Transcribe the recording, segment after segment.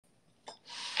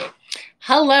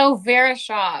Hello,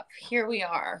 Verishop. Here we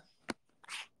are.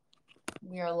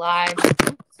 We are live.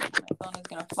 Oops, my phone is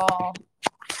going to fall.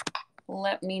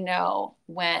 Let me know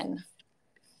when.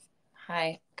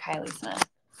 Hi, Kylie Smith.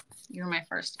 You're my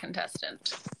first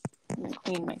contestant. I'm going to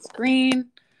clean my screen.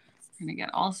 I'm going to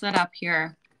get all set up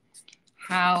here.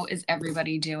 How is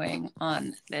everybody doing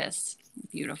on this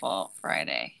beautiful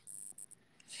Friday?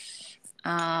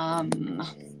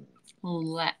 We'll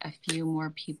let a few more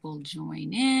people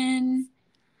join in,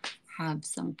 have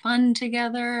some fun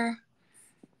together.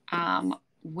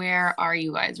 Where are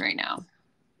you guys right now?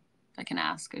 If I can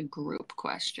ask a group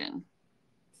question.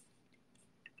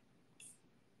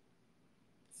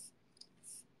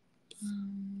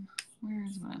 Where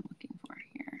is what I'm looking for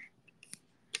here?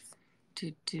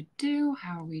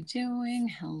 How are we doing?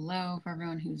 Hello for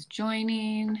everyone who's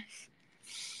joining.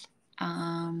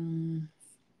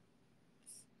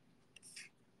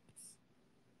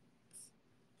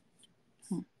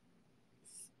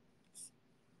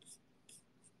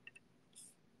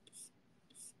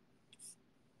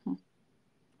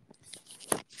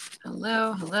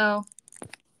 Hello.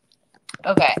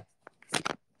 Okay.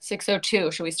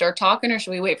 6:02. Should we start talking or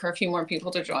should we wait for a few more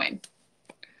people to join?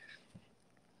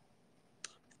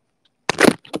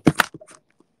 A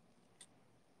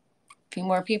few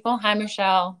more people. Hi,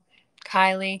 Michelle,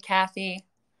 Kylie, Kathy,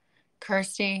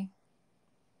 Kirsty.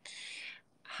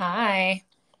 Hi.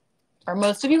 Are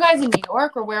most of you guys in New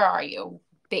York or where are you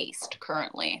based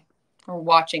currently or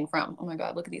watching from? Oh my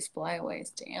God, look at these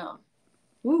flyaways. Damn.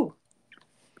 Ooh.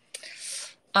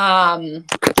 Oh my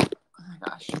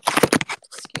gosh.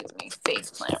 Excuse me. Face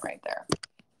plant right there.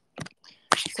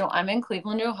 So I'm in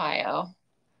Cleveland, Ohio.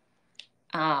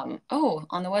 On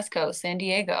the West Coast, San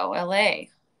Diego, LA.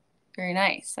 Very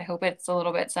nice. I hope it's a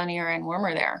little bit sunnier and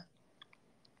warmer there.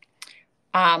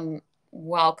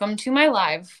 Welcome to my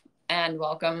live and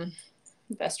welcome.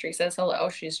 Vestry says hello.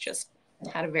 She's just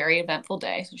had a very eventful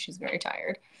day, so she's very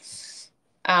tired.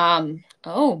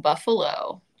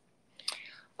 Buffalo.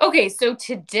 Okay, so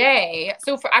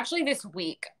for actually this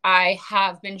week, I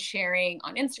have been sharing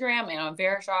on Instagram and on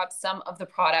Verishop some of the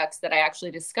products that I actually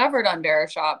discovered on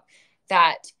Verishop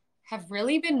that have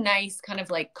really been nice, kind of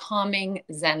like calming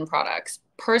Zen products.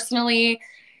 Personally,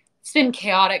 it's been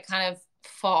chaotic kind of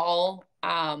fall,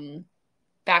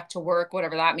 back to work,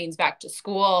 whatever that means, back to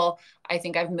school. I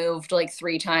think I've moved like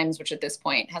 3 times, which at this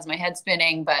point has my head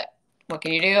spinning, but what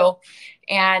can you do?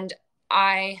 And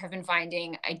I have been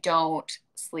finding I don't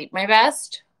sleep my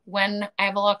best when I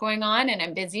have a lot going on and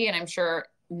I'm busy, and I'm sure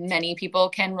many people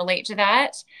can relate to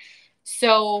that.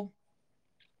 So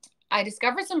I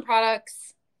discovered some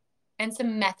products and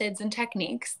some methods and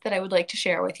techniques that I would like to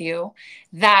share with you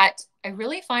that I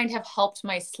really find have helped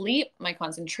my sleep, my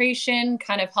concentration,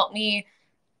 kind of helped me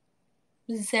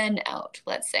zen out,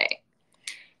 let's say.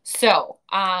 So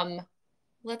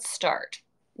let's start.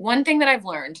 One thing that I've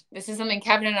learned, this is something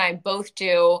Kevin and I both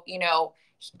do,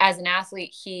 as an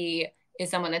athlete, he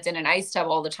is someone that's in an ice tub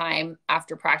all the time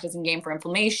after practicing game for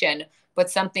inflammation.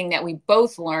 But something that we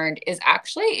both learned is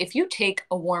actually if you take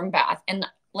a warm bath, and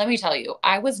let me tell you,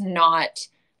 I was not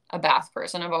a bath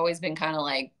person. I've always been kind of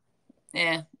like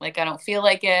I don't feel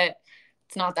like it.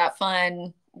 It's not that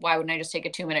fun. Why wouldn't I just take a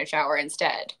 2-minute shower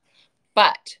instead?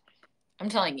 But I'm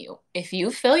telling you, if you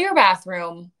fill your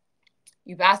bathtub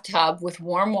with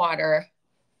warm water,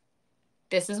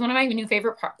 this is one of my new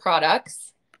favorite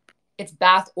products. It's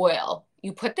bath oil.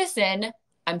 You put this in,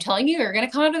 I'm telling you, you're going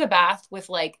to come out of the bath with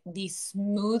like the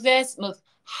smoothest, most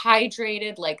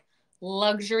hydrated, like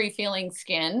luxury feeling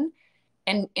skin.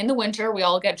 And in the winter, we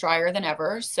all get drier than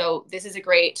ever. So this is a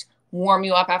great warm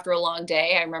you up after a long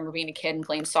day. I remember being a kid and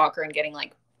playing soccer and getting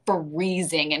like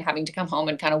freezing and having to come home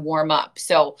and kind of warm up.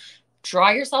 So draw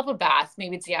yourself a bath.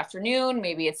 Maybe it's the afternoon,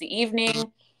 maybe it's the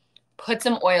evening. Put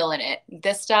some oil in it.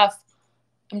 This stuff,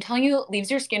 I'm telling you,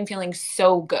 leaves your skin feeling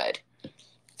so good.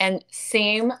 And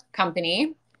same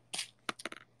company,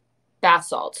 bath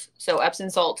salt. So Epsom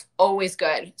salt, always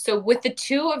good. So with the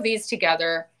 2 of these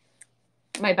together,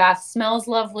 my bath smells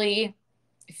lovely.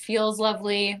 It feels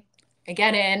lovely. I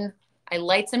get in, I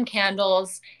light some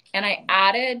candles, and I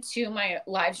added to my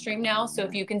live stream now. So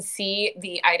if you can see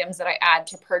the items that I add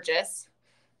to purchase,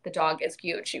 the dog is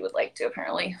cute. She would like to,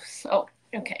 apparently. So,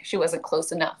 okay, she wasn't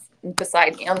close enough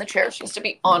beside me on the chair. She used to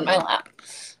be on my lap.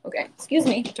 Okay, excuse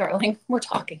me, darling. We're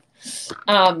talking.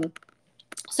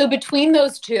 So between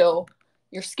those 2,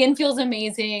 your skin feels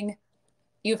amazing.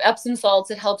 You have Epsom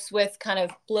salts. It helps with kind of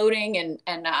bloating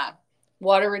and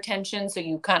water retention. So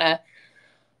you kind of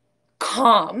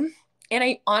calm. And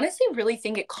I honestly really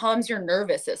think it calms your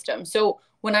nervous system. So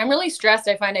when I'm really stressed,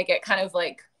 I find I get kind of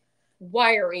like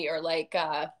wiry or like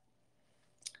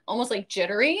almost like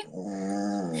jittery.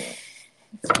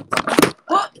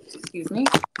 Excuse me,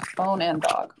 phone and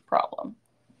dog problem.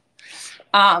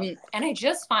 And I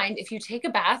just find if you take a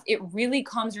bath, it really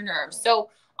calms your nerves. So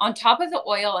on top of the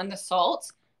oil and the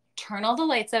salt, turn all the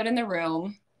lights out in the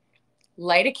room,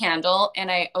 light a candle. And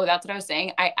that's what I was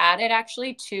saying. I added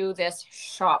actually to this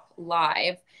shop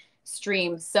live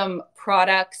stream some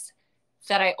products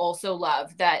that I also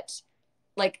love, that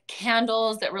like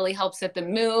candles that really help set the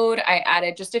mood. I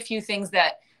added just a few things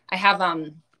that I have,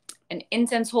 an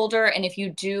incense holder. And if you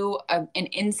do an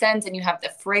incense and you have the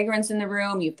fragrance in the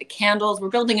room, you have the candles, we're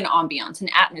building an ambiance, an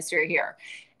atmosphere here.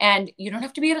 And you don't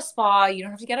have to be at a spa. You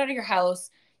don't have to get out of your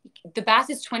house. The bath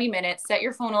is 20 minutes. Set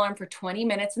your phone alarm for 20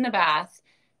 minutes in the bath.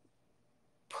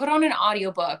 Put on an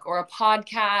audiobook or a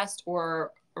podcast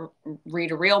or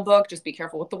read a real book. Just be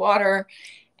careful with the water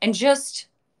and just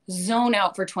zone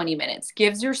out for 20 minutes.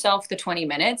 Gives yourself the 20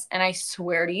 minutes. And I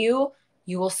swear to you,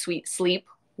 you will sleep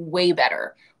way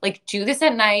better. Like, do this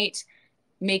at night.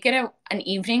 Make it an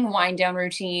evening wind down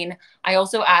routine. I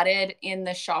also added in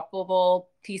the shoppable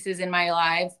pieces in my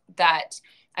live that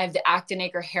I have the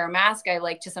Actinaker hair mask. I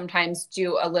like to sometimes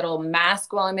do a little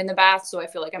mask while I'm in the bath, so I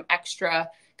feel like I'm extra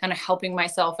kind of helping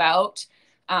myself out.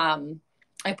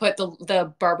 I put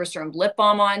the Barbara Sturm lip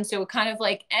balm on, so kind of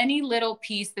like any little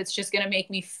piece that's just going to make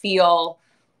me feel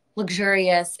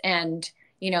luxurious and,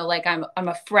 you know, like I'm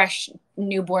a fresh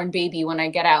newborn baby when I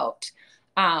get out.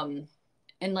 And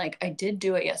like I did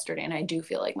do it yesterday and I do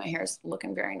feel like my hair is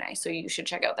looking very nice. So you should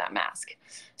check out that mask.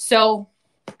 So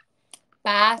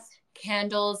bath,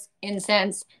 candles,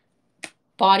 incense,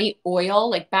 body oil,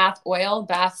 like bath oil,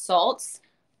 bath salts,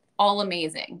 all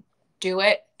amazing. Do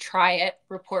it, try it,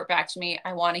 report back to me.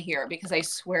 I want to hear, because I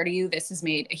swear to you, this has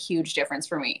made a huge difference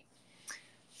for me.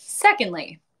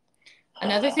 Secondly,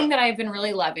 another thing that I've been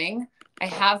really loving, I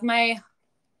have my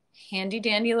handy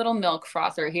dandy little milk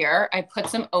frother here. I put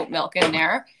some oat milk in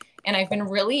there, and I've been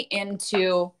really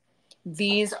into,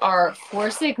 these are Four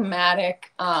Sigmatic.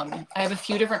 I have a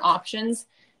few different options.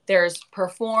 There's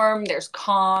Perform, there's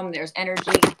Calm, there's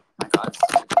Energy. Oh my God,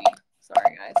 excuse me.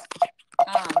 Sorry guys.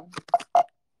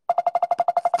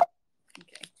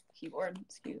 Okay, keyboard,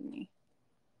 excuse me.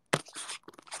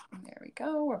 There we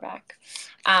go, we're back.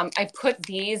 I put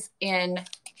these in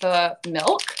the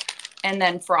milk and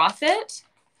then froth it.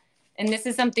 And this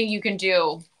is something you can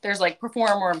do. There's like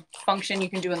Perform or Function you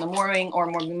can do in the morning,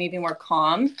 or maybe more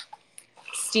Calm.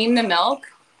 Steam the milk.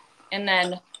 And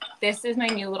then this is my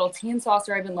new little tea and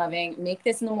saucer I've been loving. Make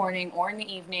this in the morning or in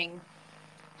the evening.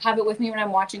 Have it with me when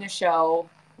I'm watching a show.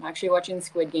 I'm actually watching the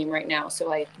Squid Game right now,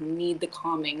 so I need the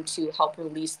calming to help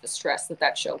release the stress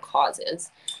that show causes.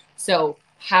 So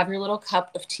have your little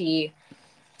cup of tea,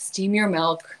 steam your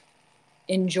milk,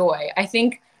 enjoy. I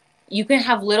think you can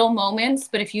have little moments,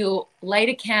 but if you light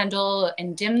a candle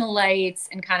and dim the lights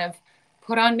and kind of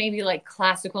put on maybe like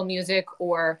classical music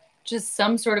or just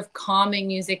some sort of calming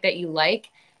music that you like,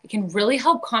 it can really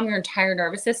help calm your entire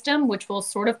nervous system, which will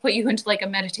sort of put you into like a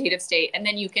meditative state. And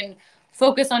then you can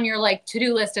focus on your like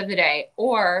to-do list of the day,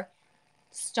 or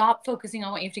stop focusing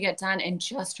on what you have to get done and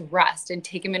just rest and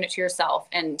take a minute to yourself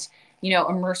and, you know,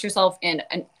 immerse yourself in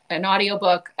an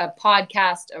audiobook, a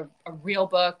podcast, a real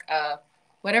book,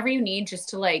 whatever you need just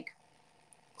to like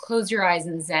close your eyes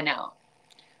and zen out.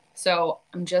 So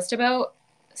I'm just about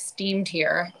steamed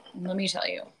here. Let me tell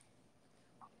you.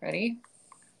 Ready?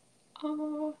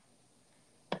 Oh,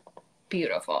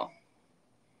 beautiful.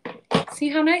 See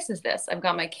how nice is this? I've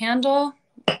got my candle.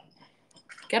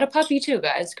 Get a puppy too,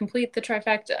 guys. Complete the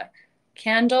trifecta.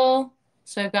 Candle.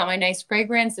 So I've got my nice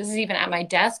fragrance. This is even at my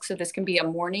desk, so this can be a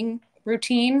morning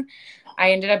routine.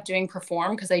 I ended up doing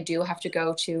Perform because I do have to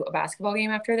go to a basketball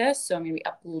game after this, so I'm going to be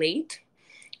up late.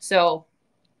 So,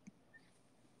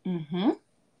 a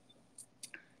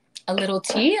little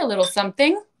tea, a little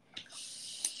something.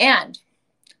 And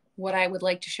what I would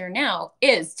like to share now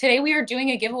is today we are doing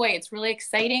a giveaway. It's really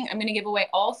exciting. I'm going to give away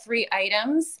all 3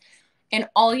 items, and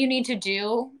all you need to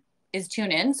do is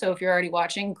tune in. So if you're already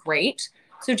watching, great.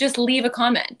 So just leave a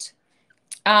comment.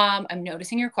 I'm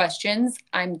noticing your questions.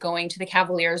 I'm going to the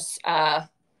Cavaliers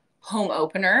home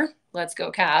opener. Let's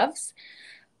go Cavs.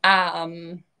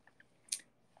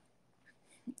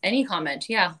 Any comment.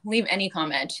 Yeah, leave any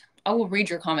comment. I will read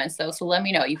your comments though, so let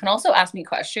me know. You can also ask me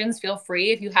questions. Feel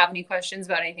free if you have any questions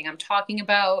about anything I'm talking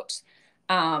about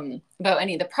any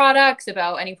of the products,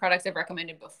 about any products I've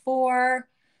recommended before.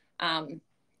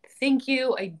 Thank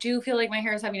you. I do feel like my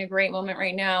hair is having a great moment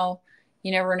right now.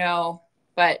 You never know,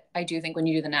 but I do think when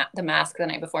you do the mask the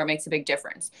night before, it makes a big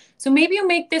difference. So maybe you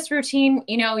make this routine,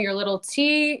 you know, your little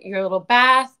tea, your little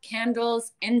bath,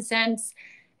 candles, incense,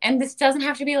 And this doesn't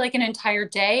have to be like an entire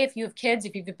day. If you have kids,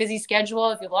 if you have a busy schedule,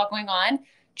 if you have a lot going on,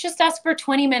 just ask for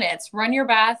 20 minutes, run your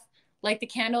bath, light the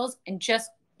candles, and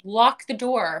just lock the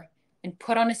door and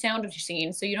put on a sound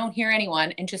machine so you don't hear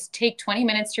anyone, and just take 20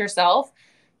 minutes to yourself.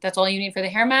 That's all you need for the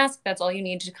hair mask. That's all you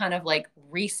need to kind of like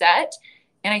reset.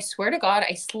 And I swear to God,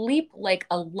 I sleep like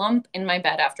a lump in my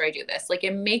bed after I do this. Like,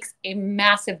 it makes a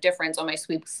massive difference on my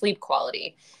sleep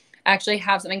quality. I actually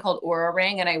have something called Aura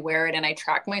Ring, and I wear it and I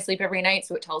track my sleep every night.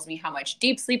 So it tells me how much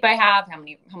deep sleep I have,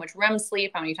 how much REM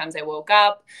sleep, how many times I woke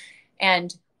up.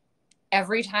 And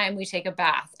every time we take a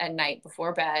bath at night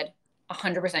before bed,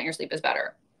 100% your sleep is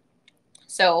better.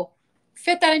 So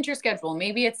fit that into your schedule.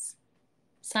 Maybe it's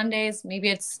Sundays, maybe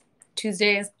it's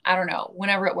Tuesdays. I don't know,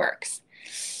 whenever it works.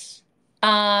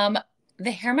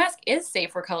 The hair mask is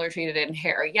safe for color treated in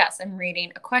hair. Yes, I'm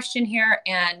reading a question here,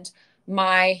 and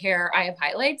my hair, I have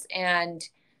highlights and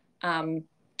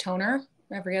toner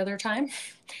every other time,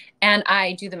 and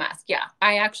I do the mask. Yeah,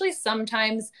 I actually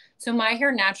sometimes, so my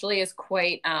hair naturally is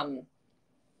quite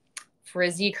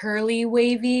frizzy, curly,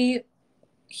 wavy,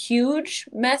 huge,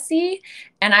 messy.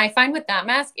 And I find with that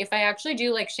mask, if I actually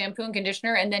do like shampoo and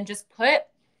conditioner and then just put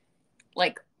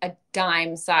like a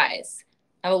dime size,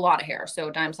 I have a lot of hair, so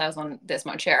dime size on this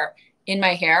much hair in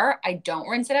my hair, I don't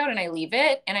rinse it out and I leave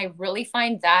it. And I really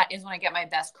find that is when I get my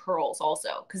best curls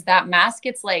also, because that mask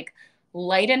gets like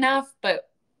light enough, but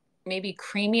maybe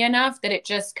creamy enough that it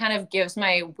just kind of gives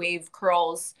my wave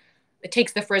curls, it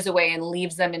takes the frizz away and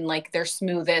leaves them in like their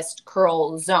smoothest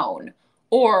curl zone.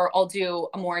 Or I'll do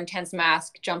a more intense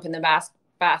mask, jump in the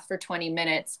bath for 20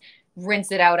 minutes,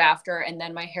 rinse it out after, and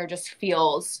then my hair just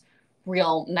feels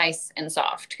real nice and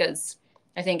soft. Because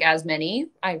I think, as many,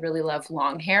 I really love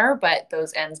long hair, but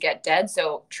those ends get dead.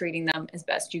 So treating them as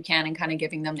best you can and kind of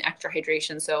giving them the extra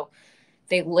hydration so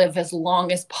they live as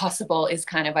long as possible is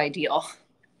kind of ideal.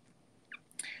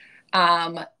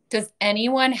 Does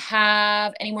anyone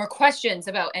have any more questions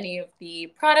about any of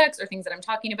the products or things that I'm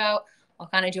talking about? I'll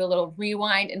kind of do a little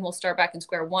rewind and we'll start back in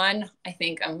square one. I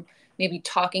think I'm maybe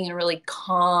talking in a really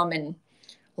calm and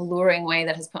alluring way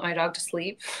that has put my dog to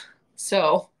sleep.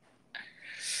 So,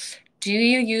 do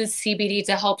you use CBD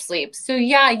to help sleep? So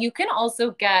yeah, you can also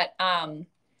get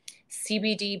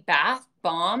CBD bath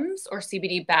bombs or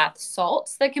CBD bath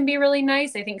salts that can be really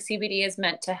nice. I think CBD is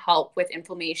meant to help with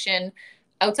inflammation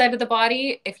outside of the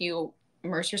body if you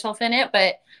immerse yourself in it,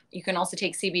 but you can also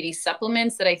take CBD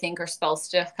supplements that I think are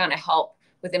supposed to kind of help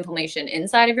with inflammation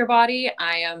inside of your body.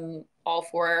 I am all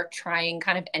for trying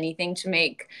kind of anything to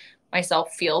make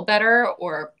myself feel better,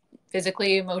 or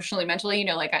physically, emotionally, mentally, you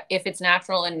know, like if it's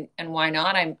natural and why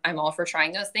not, I'm all for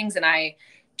trying those things. And I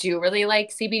do really like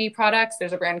CBD products.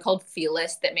 There's a brand called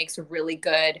Fearless that makes a really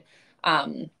good,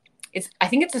 I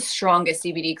think it's the strongest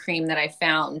CBD cream that I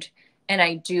found. And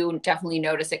I do definitely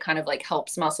notice it kind of like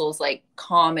helps muscles like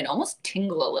calm and almost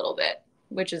tingle a little bit,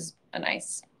 which is a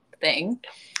nice thing.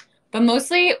 But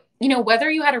mostly, you know, whether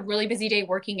you had a really busy day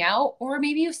working out, or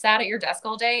maybe you sat at your desk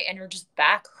all day and your just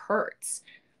back hurts,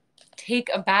 take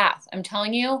a bath. I'm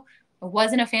telling you, I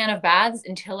wasn't a fan of baths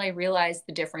until I realized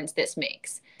the difference this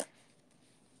makes.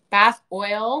 Bath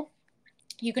oil,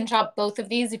 you can shop both of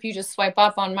these if you just swipe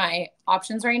up on my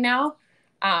options right now.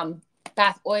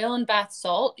 Bath oil and bath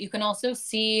salt. You can also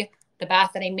see the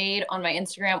bath that I made on my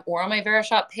Instagram or on my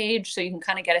Verishop page, so you can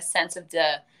kind of get a sense of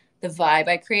the vibe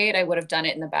I create. I would have done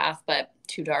it in the bath, but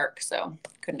too dark, so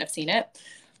couldn't have seen it.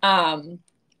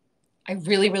 I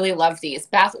really, really love these.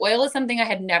 Bath oil is something I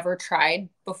had never tried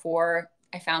before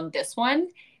I found this one.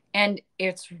 And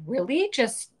it's really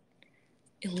just,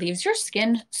 it leaves your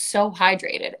skin so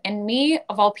hydrated. And me,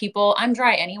 of all people, I'm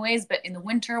dry anyways, but in the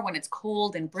winter when it's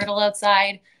cold and brittle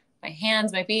outside, my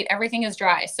hands, my feet, everything is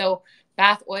dry. So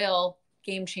bath oil,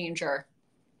 game changer.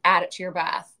 Add it to your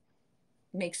bath.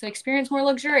 Makes the experience more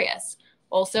luxurious.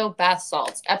 Also, bath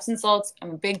salts. Epsom salts,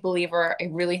 I'm a big believer. I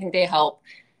really think they help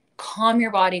calm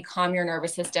your body, calm your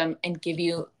nervous system, and give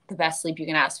you the best sleep you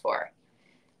can ask for.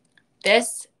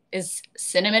 This is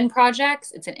Cinnamon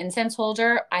Projects. It's an incense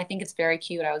holder. I think it's very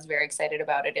cute. I was very excited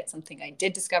about it. It's something I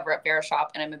did discover at Verishop,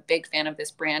 and I'm a big fan of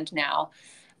this brand now.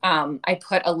 I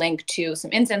put a link to some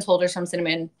incense holders from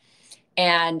Cinnamon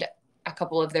and a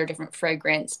couple of their different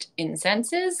fragranced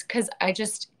incenses, because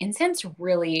incense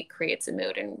really creates a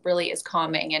mood and really is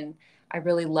calming. And I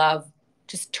really love,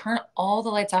 just turn all the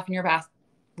lights off in your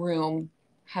bathroom,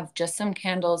 have just some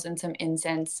candles and some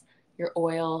incense, your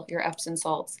oil, your Epsom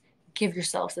salts. Give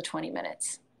yourself the 20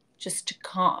 minutes just to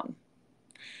calm.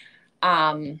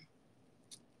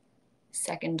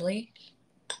 Secondly,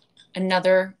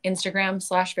 another Instagram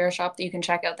 /Verishop that you can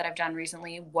check out that I've done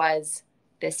recently was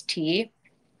this tea.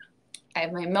 I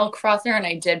have my milk frother, and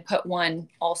I did put one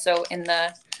also in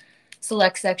the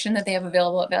select section that they have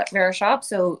available at Verishop.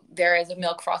 So there is a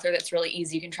milk frother that's really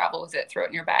easy. You can travel with it, throw it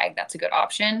in your bag. That's a good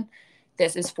option.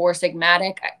 This is Four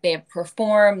Sigmatic. They have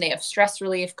Perform, they have Stress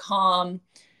Relief, Calm.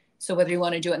 So whether you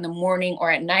want to do it in the morning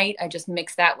or at night, I just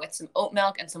mix that with some oat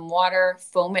milk and some water,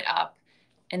 foam it up.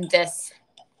 And this,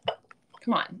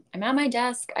 come on, I'm at my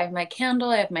desk. I have my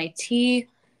candle, I have my tea,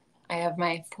 I have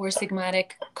my Four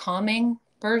Sigmatic calming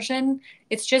version.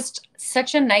 It's just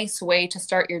such a nice way to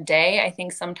start your day. I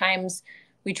think sometimes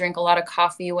we drink a lot of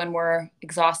coffee when we're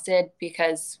exhausted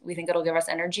because we think it'll give us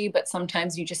energy, but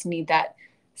sometimes you just need that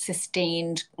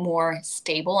sustained, more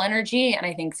stable energy. And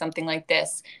I think something like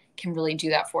this can really do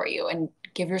that for you, and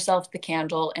give yourself the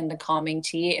candle and the calming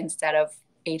tea instead of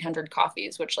 800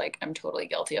 coffees, which like I'm totally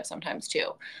guilty of sometimes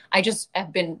too. I just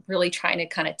have been really trying to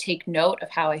kind of take note of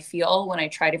how I feel when I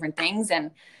try different things.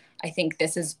 And I think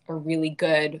this is a really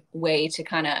good way to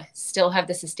kind of still have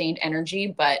the sustained energy,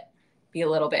 but be a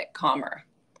little bit calmer.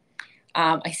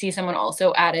 I see someone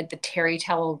also added the terry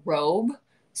towel robe.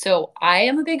 So I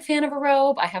am a big fan of a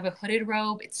robe. I have a hooded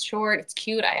robe. It's short, it's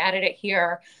cute. I added it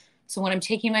here. So when I'm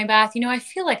taking my bath, I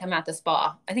feel like I'm at the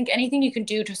spa. I think anything you can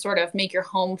do to sort of make your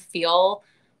home feel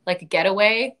like a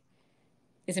getaway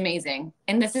is amazing.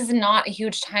 And this is not a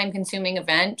huge time consuming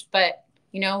event, but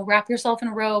wrap yourself in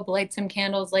a robe, light some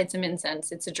candles, light some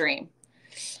incense. It's a dream.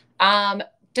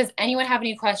 Does anyone have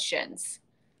any questions?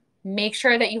 Make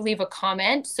sure that you leave a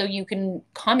comment. So you can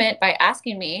comment by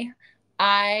asking me.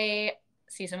 I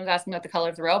see someone's asking about the color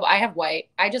of the robe. I have white.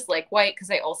 I just like white because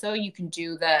you can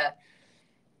do the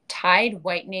Tide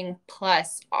whitening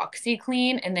plus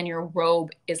OxyClean, and then your robe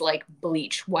is like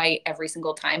bleach white every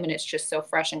single time, and it's just so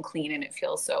fresh and clean, and it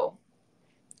feels so,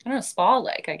 I don't know,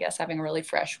 spa-like, I guess, having a really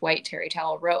fresh white terry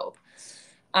towel robe.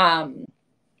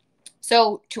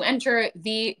 So to enter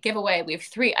the giveaway, we have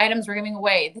 3 items we're giving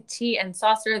away: the tea and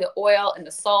saucer, the oil, and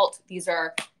the salt. These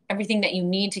are everything that you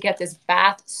need to get this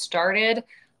bath started,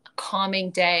 a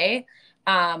calming day.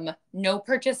 No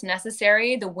purchase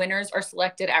necessary. The winners are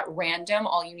selected at random.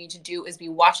 All you need to do is be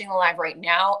watching the live right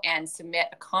now and submit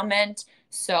a comment.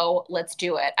 So let's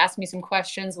do it. Ask me some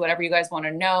questions, whatever you guys want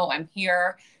to know. I'm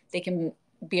here. They can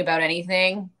be about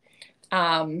anything.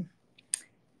 The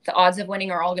odds of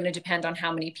winning are all going to depend on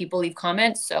how many people leave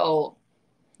comments. So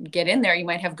get in there. You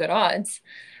might have good odds.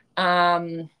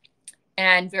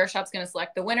 And Verishop's going to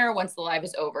select the winner once the live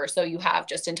is over. So you have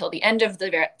just until the end of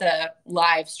the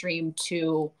live stream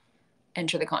to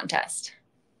enter the contest.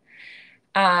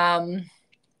 What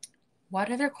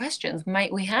other questions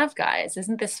might we have, guys?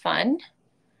 Isn't this fun?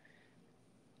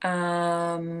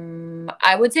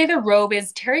 I would say the robe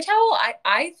is terry towel.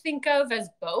 I think of as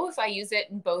both. I use it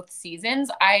in both seasons.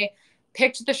 I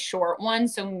picked the short one,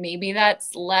 so maybe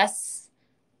that's less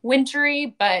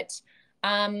wintry, but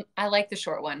I like the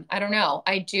short one. I don't know.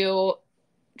 I do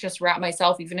just wrap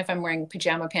myself, even if I'm wearing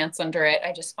pajama pants under it.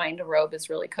 I just find a robe is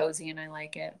really cozy and I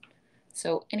like it.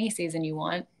 So any season you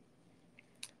want.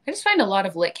 I just find a lot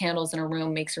of lit candles in a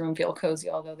room makes a room feel cozy,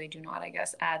 although they do not, I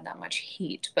guess, add that much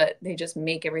heat, but they just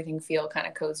make everything feel kind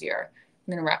of cozier.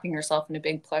 And then wrapping yourself in a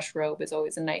big plush robe is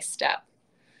always a nice step.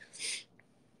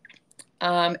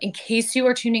 In case you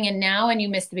are tuning in now and you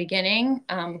missed the beginning,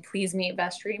 please meet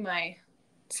Vestry, my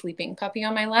sleeping puppy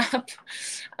on my lap.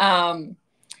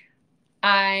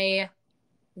 I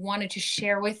wanted to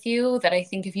share with you that I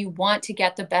think if you want to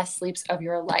get the best sleeps of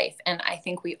your life, and I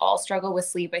think we all struggle with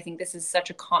sleep, I think this is such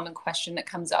a common question that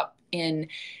comes up in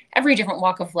every different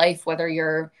walk of life, whether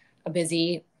you're a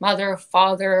busy mother,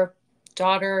 father,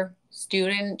 daughter,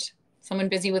 student, someone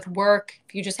busy with work.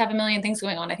 If you just have a million things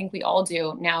going on, I think we all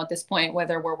do now at this point,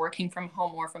 whether we're working from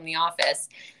home or from the office.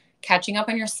 Catching up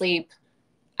on your sleep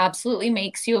absolutely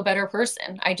makes you a better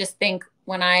person. I just think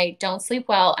when I don't sleep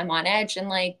well, I'm on edge,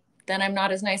 and then I'm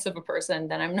not as nice of a person.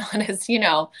 Then I'm not as,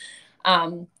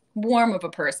 warm of a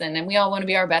person, and we all want to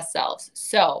be our best selves.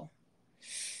 So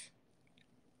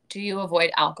do you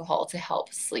avoid alcohol to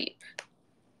help sleep?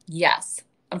 Yes.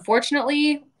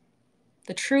 Unfortunately,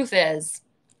 the truth is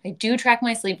I do track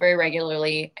my sleep very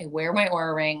regularly. I wear my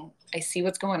Oura ring. I see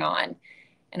what's going on.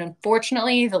 And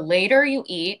unfortunately, the later you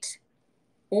eat,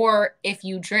 or if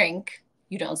you drink,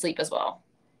 you don't sleep as well.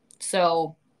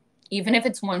 So even if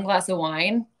it's 1 glass of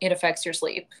wine, it affects your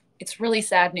sleep. It's really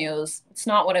sad news. It's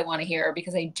not what I want to hear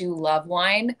because I do love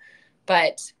wine,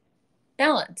 but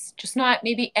balance, just not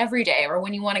maybe every day, or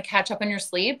when you want to catch up on your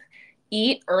sleep,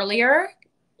 eat earlier,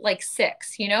 like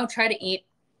 6, try to eat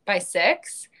by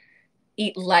 6,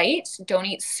 eat light. Don't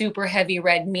eat super heavy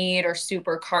red meat or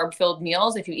super carb filled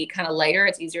meals. If you eat kind of lighter,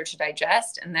 it's easier to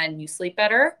digest and then you sleep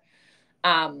better.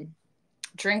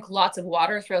 drink lots of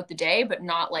water throughout the day, but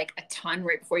not like a ton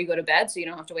right before you go to bed, so you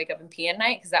don't have to wake up and pee at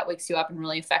night, because that wakes you up and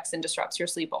really affects and disrupts your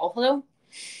sleep also.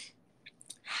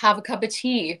 Have a cup of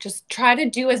tea. Just try to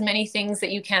do as many things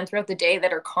that you can throughout the day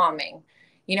that are calming.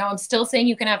 You know, I'm still saying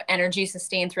you can have energy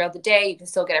sustained throughout the day. You can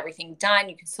still get everything done.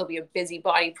 You can still be a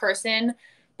busybody person,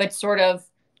 but sort of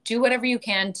do whatever you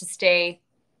can to stay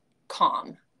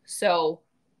calm. So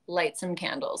light some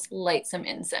candles, light some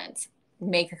incense,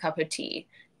 make a cup of tea,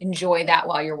 enjoy that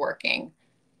while you're working.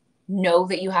 Know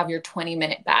that you have your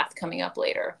 20-minute bath coming up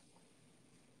later.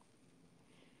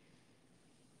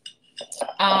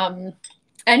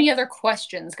 Any other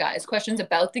questions, guys? Questions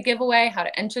about the giveaway, how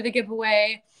to enter the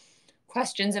giveaway,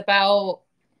 questions about,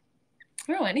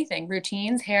 I don't know, anything,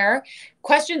 routines, hair.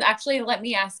 Questions, actually, let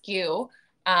me ask you,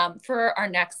 for our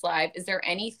next live, is there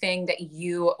anything that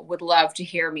you would love to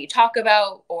hear me talk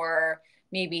about or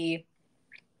maybe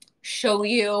show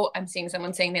you? I'm seeing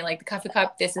someone saying they like the coffee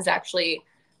cup. This is actually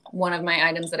one of my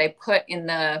items that I put in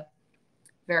the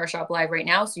Verishop live right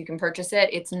now, so you can purchase it.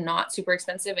 It's not super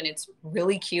expensive and it's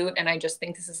really cute, and I just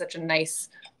think this is such a nice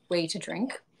way to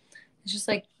drink. It's just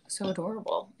like so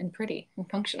adorable and pretty and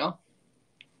functional.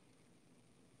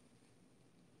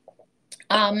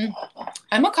 I'm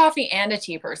a coffee and a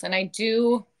tea person. I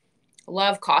do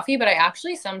love coffee, but I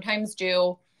actually sometimes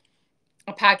do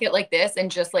a packet like this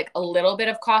and just like a little bit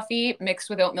of coffee mixed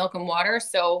with oat milk and water,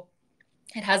 so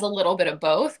it has a little bit of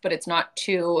both, but it's not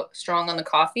too strong on the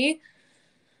coffee.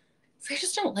 So I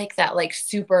just don't like that like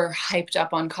super hyped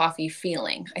up on coffee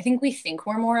feeling. I think we think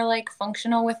we're more like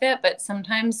functional with it, but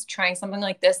sometimes trying something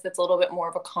like this that's a little bit more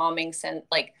of a calming scent,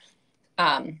 like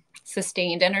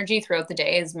sustained energy throughout the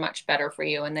day is much better for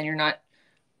you. And then you're not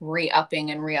re-upping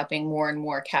more and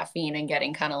more caffeine and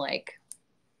getting kind of like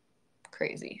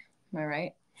crazy. Am I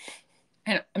right?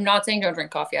 And I'm not saying don't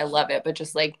drink coffee. I love it, but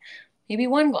just like maybe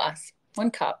one glass, one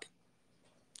cup,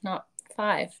 not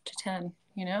 5 to 10,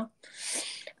 you know?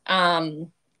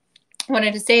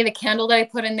 Wanted to say the candle that I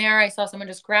put in there, I saw someone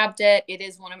just grabbed it. It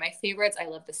is one of my favorites. I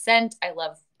love the scent. I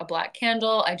love a black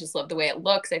candle. I just love the way it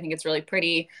looks. I think it's really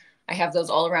pretty. I have those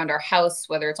all around our house,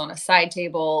 whether it's on a side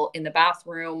table, in the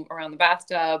bathroom, around the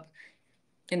bathtub,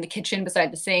 in the kitchen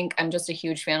beside the sink. I'm just a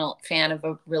huge fan of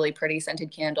a really pretty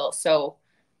scented candle. So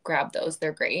grab those.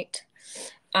 They're great.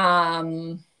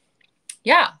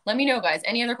 Yeah, let me know, guys.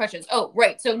 Any other questions? Oh,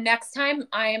 right. So next time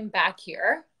I am back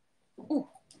here, ooh,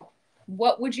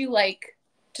 what would you like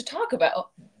to talk about?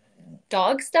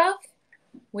 Dog stuff?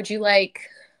 Would you like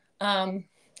my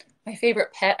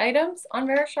favorite pet items on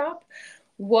Verishop?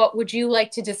 What would you like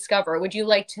to discover? Would you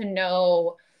like to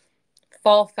know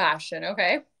fall fashion?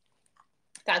 Okay,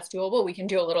 that's doable. We can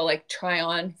do a little like try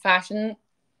on fashion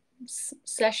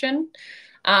session.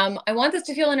 I want this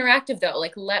to feel interactive though.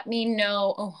 Like, let me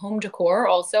know. Oh, home decor.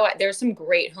 Also, there's some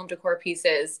great home decor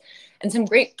pieces and some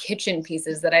great kitchen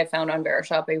pieces that I found on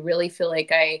Verishop. I really feel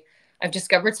like I've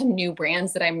discovered some new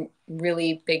brands that I'm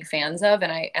really big fans of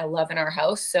and I love in our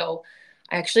house. So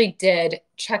I actually did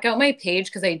check out my page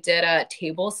because I did a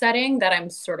table setting that I'm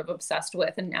sort of obsessed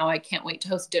with. And now I can't wait to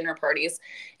host dinner parties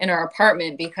in our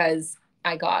apartment because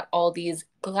I got all these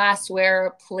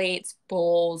glassware, plates,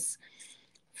 bowls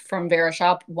from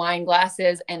Verishop, wine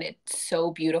glasses, and it's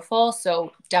so beautiful.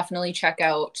 So definitely check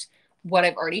out what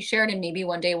I've already shared, and maybe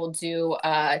one day we'll do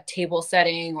a table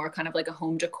setting or kind of like a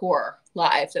home decor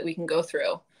live that we can go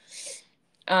through.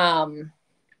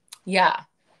 Yeah,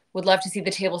 would love to see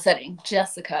the table setting,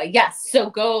 Jessica. Yes, so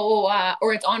go,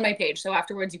 or it's on my page, so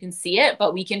afterwards you can see it,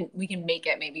 but we can make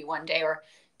it maybe one day or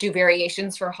do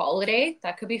variations for holiday.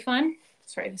 That could be fun.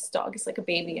 Sorry, this dog is like a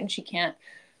baby and she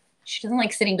doesn't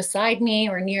like sitting beside me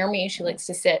or near me. She likes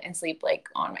to sit and sleep like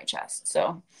on my chest.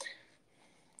 So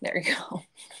there you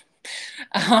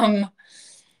go.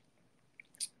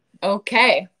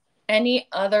 Okay. Any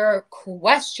other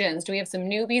questions? Do we have some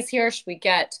newbies here? Should we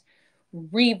get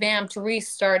revamped,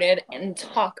 restarted, and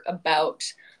talk about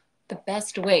the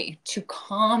best way to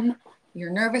calm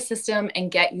your nervous system and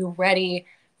get you ready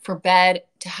for bed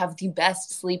to have the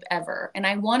best sleep ever? And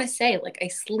I want to say, like, I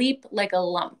sleep like a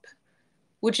lump,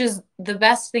 which is the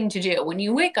best thing to do. When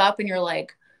you wake up and you're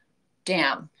like,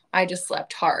 damn, I just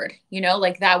slept hard, you know,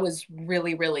 like that was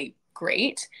really, really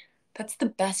great. That's the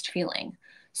best feeling.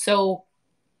 So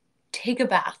take a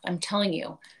bath. I'm telling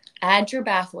you, add your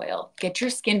bath oil, get your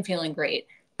skin feeling great,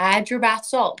 add your bath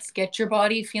salts, get your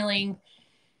body feeling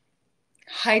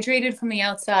hydrated from the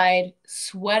outside,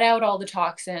 sweat out all the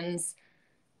toxins,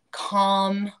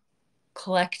 calm,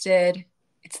 collected.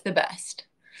 It's the best.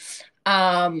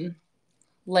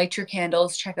 Light your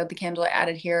candles. Check out the candle I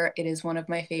added here. It is one of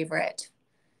my favorite.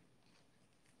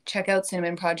 check out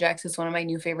cinnamon projects. It's one of my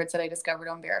new favorites that I discovered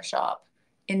on Verishop.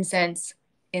 Incense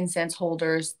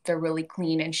holders. They're really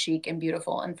clean and chic and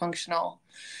beautiful and functional.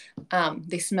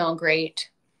 They smell great.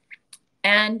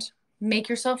 And make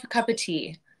yourself a cup of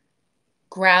tea.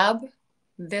 Grab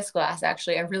this glass.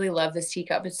 Actually, I really love this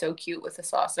teacup. It's so cute with the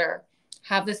saucer.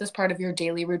 Have this as part of your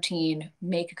daily routine.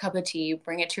 Make a cup of tea,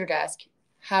 bring it to your desk,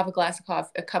 have a glass of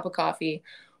coffee, a cup of coffee,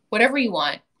 whatever you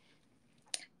want.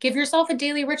 Give yourself a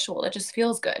daily ritual that just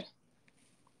feels good.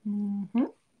 Mm-hmm.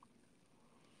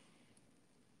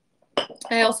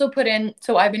 I also put in,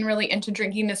 so I've been really into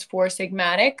drinking this Four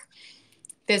Sigmatic.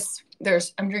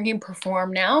 I'm drinking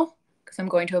Perform now because I'm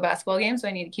going to a basketball game, so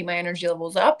I need to keep my energy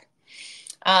levels up.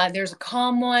 There's a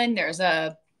calm one. There's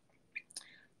a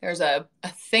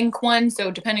think one. So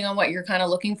depending on what you're kind of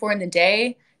looking for in the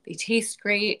day, they taste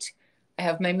great. I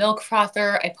have my milk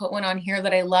frother. I put one on here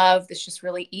that I love. It's just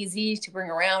really easy to bring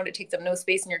around. It takes up no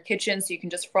space in your kitchen, so you can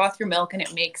just froth your milk, and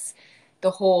it makes the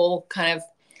whole kind of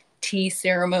tea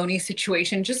ceremony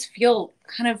situation just feel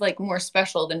kind of like more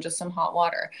special than just some hot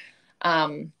water.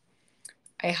 I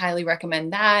highly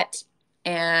recommend that.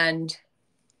 And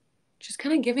just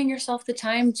kind of giving yourself the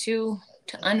time to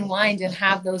unwind and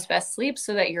have those best sleeps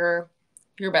so that you're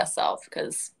your best self,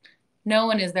 because no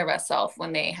one is their best self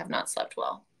when they have not slept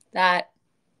well. That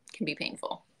can be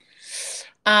painful.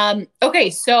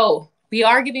 Okay, so we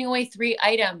are giving away 3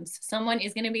 items. Someone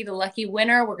is going to be the lucky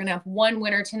winner. We're going to have 1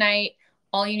 winner tonight.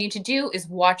 All you need to do is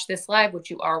watch this live, which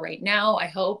you are right now. I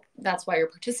hope that's why you're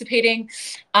participating.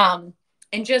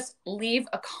 And just leave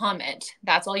a comment.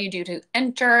 That's all you do to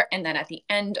enter. And then at the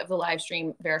end of the live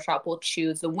stream, Verishop will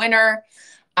choose the winner.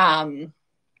 If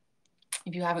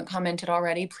you haven't commented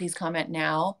already, please comment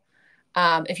now.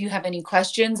 If you have any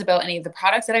questions about any of the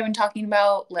products that I've been talking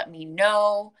about, let me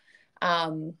know.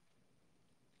 I'm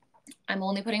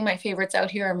only putting my favorites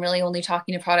out here. I'm really only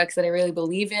talking to products that I really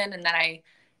believe in and that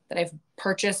I've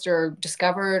purchased or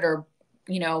discovered or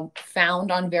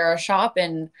found on Verishop.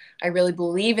 And I really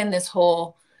believe in this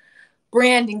whole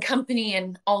brand and company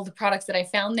and all the products that I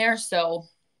found there. So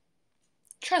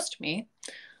trust me,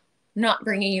 I'm not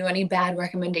bringing you any bad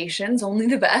recommendations, only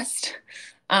the best.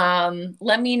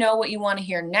 Let me know what you want to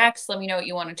hear next. Let me know what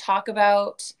you want to talk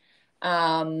about.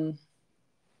 Yeah,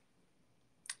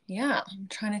 I'm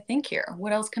trying to think here.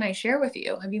 What else can I share with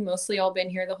you? Have you mostly all been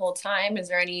here the whole time? Is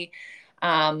there any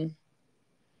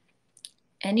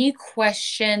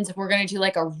questions? If we're going to do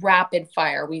like a rapid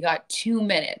fire, we got 2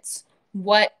 minutes.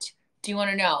 What do you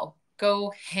want to know?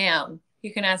 Go ham.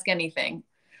 You can ask anything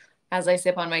as I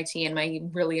sip on my tea in my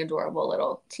really adorable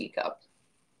little teacup.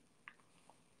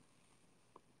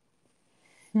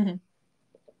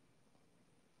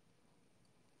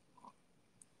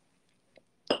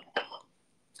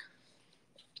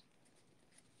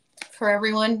 For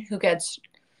everyone who gets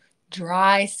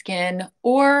dry skin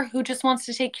or who just wants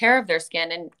to take care of their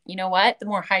skin. And you know what? The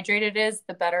more hydrated it is,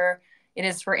 the better it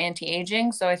is for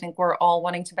anti-aging. So I think we're all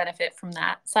wanting to benefit from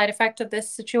that side effect of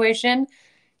this situation.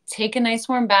 Take a nice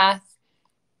warm bath,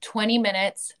 20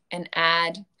 minutes, and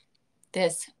add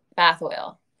this bath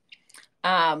oil.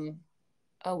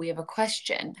 Oh, we have a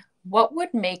question. What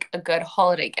would make a good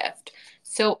holiday gift?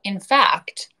 So in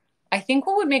fact, I think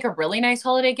what would make a really nice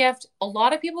holiday gift, a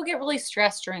lot of people get really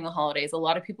stressed during the holidays. A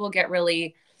lot of people get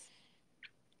really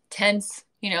tense.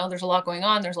 There's a lot going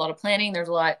on. There's a lot of planning. There's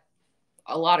a lot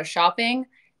of shopping.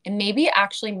 And maybe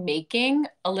actually making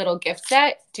a little gift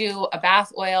set, do a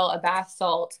bath oil, a bath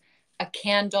salt, a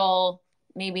candle,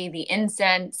 maybe the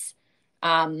incense,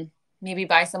 maybe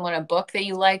buy someone a book that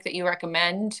you like, that you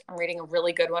recommend. I'm reading a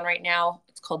really good one right now.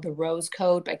 It's called The Rose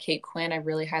Code by Kate Quinn. I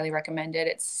really highly recommend it.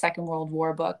 It's a Second World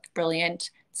War book. Brilliant.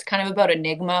 It's kind of about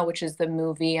Enigma, which is the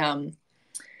movie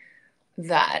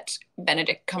that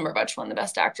Benedict Cumberbatch won the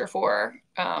Best Actor for.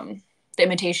 The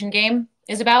Imitation Game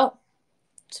is about.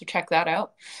 So check that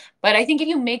out. But I think if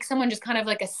you make someone just kind of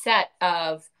like a set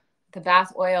of the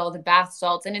bath oil, the bath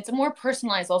salts, and it's more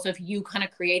personalized also if you kind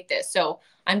of create this. So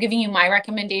I'm giving you my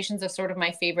recommendations of sort of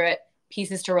my favorite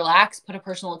pieces to relax, put a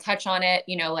personal touch on it,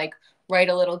 like write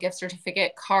a little gift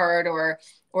certificate card or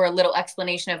a little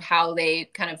explanation of how they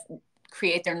kind of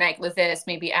create their night with this,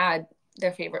 maybe add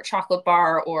their favorite chocolate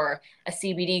bar or a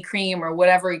CBD cream or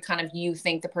whatever you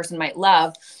think the person might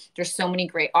love. There's so many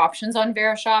great options on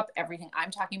Verishop. Everything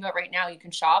I'm talking about right now, you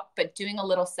can shop, but doing a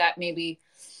little set, maybe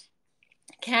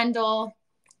candle,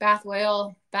 bath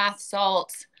oil, bath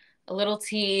salt, a little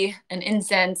tea, an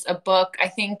incense, a book. I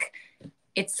think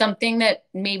it's something that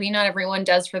maybe not everyone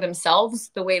does for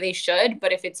themselves the way they should,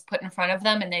 but if it's put in front of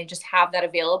them and they just have that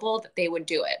available, that they would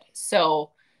do it.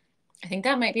 So I think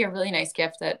that might be a really nice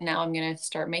gift that now I'm going to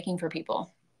start making for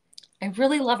people. I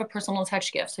really love a personal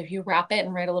touch gift. So if you wrap it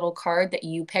and write a little card that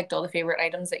you picked all the favorite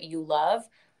items that you love,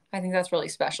 I think that's really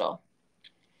special.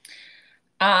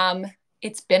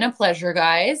 It's been a pleasure,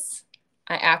 guys.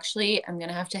 I actually am going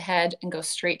to have to head and go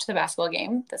straight to the basketball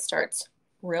game that starts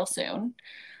real soon.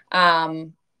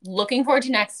 Looking forward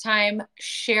to next time.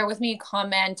 Share with me,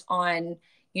 comment on,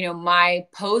 my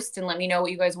post and let me know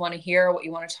what you guys want to hear, what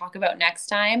you want to talk about next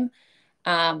time.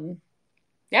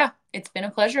 Yeah, it's been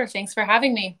a pleasure. Thanks for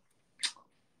having me.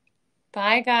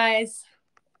 Bye, guys.